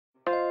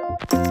Hi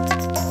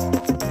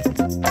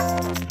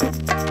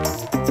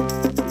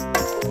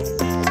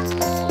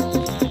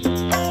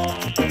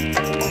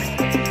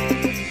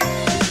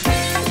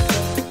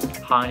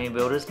new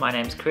builders, my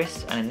name's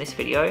Chris, and in this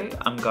video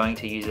I'm going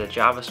to use a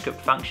JavaScript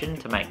function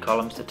to make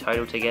columns to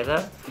total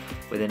together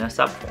within a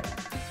subform.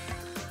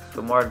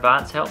 For more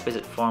advanced help,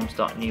 visit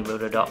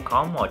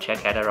forums.nubuilder.com or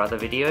check out our other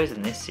videos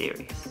in this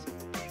series.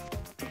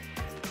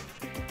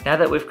 Now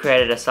that we've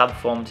created a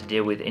subform to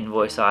deal with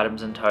invoice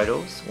items and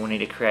totals, we'll need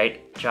to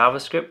create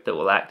JavaScript that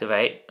will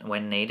activate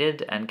when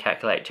needed and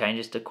calculate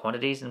changes to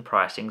quantities and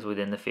pricings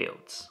within the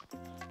fields.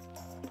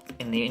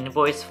 In the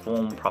invoice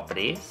form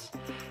properties,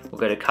 we'll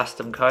go to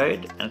custom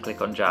code and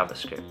click on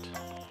JavaScript.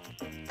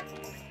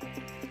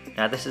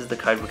 Now this is the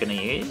code we're going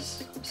to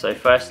use. So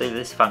firstly,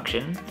 this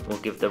function will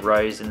give the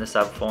rows in the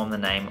subform the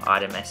name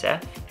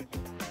itemsf.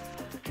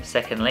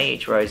 Secondly,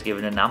 each row is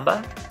given a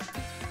number.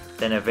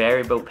 Then a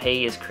variable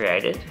p is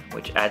created,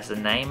 which adds the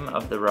name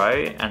of the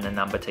row and the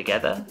number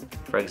together.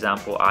 For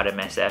example,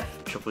 itemsf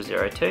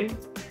 0002.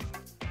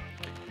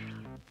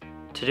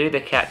 To do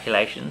the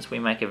calculations, we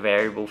make a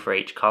variable for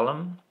each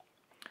column.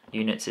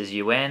 Units is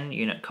UN,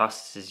 unit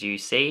costs is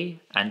UC,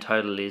 and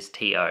total is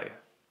TO.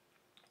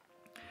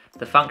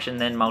 The function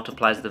then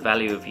multiplies the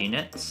value of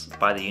units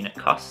by the unit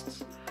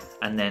costs,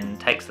 and then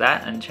takes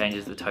that and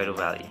changes the total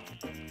value.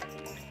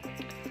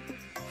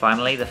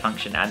 Finally, the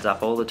function adds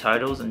up all the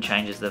totals and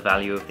changes the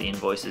value of the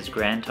invoice's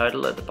grand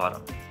total at the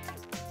bottom.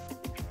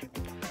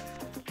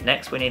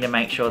 Next, we need to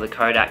make sure the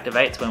code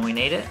activates when we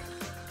need it.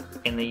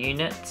 In the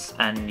units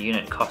and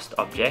unit cost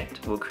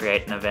object, we'll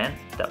create an event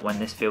that when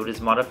this field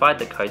is modified,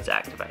 the code's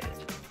activated.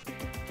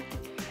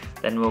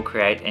 Then we'll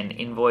create an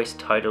invoice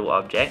total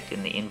object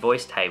in the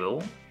invoice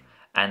table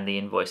and the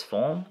invoice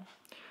form.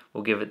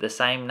 We'll give it the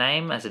same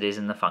name as it is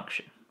in the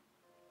function.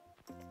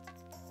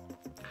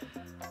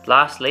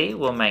 Lastly,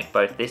 we'll make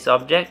both this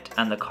object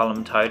and the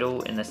column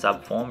total in the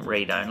subform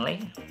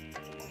read-only.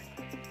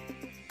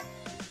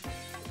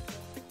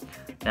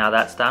 Now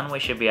that's done, we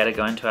should be able to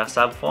go into our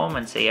subform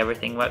and see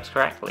everything works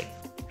correctly.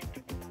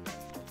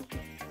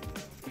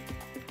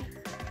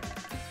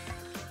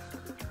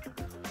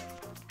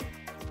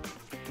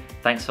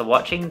 Thanks for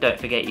watching. Don't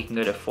forget you can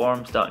go to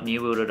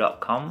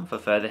forums.nubuilder.com for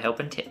further help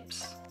and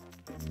tips.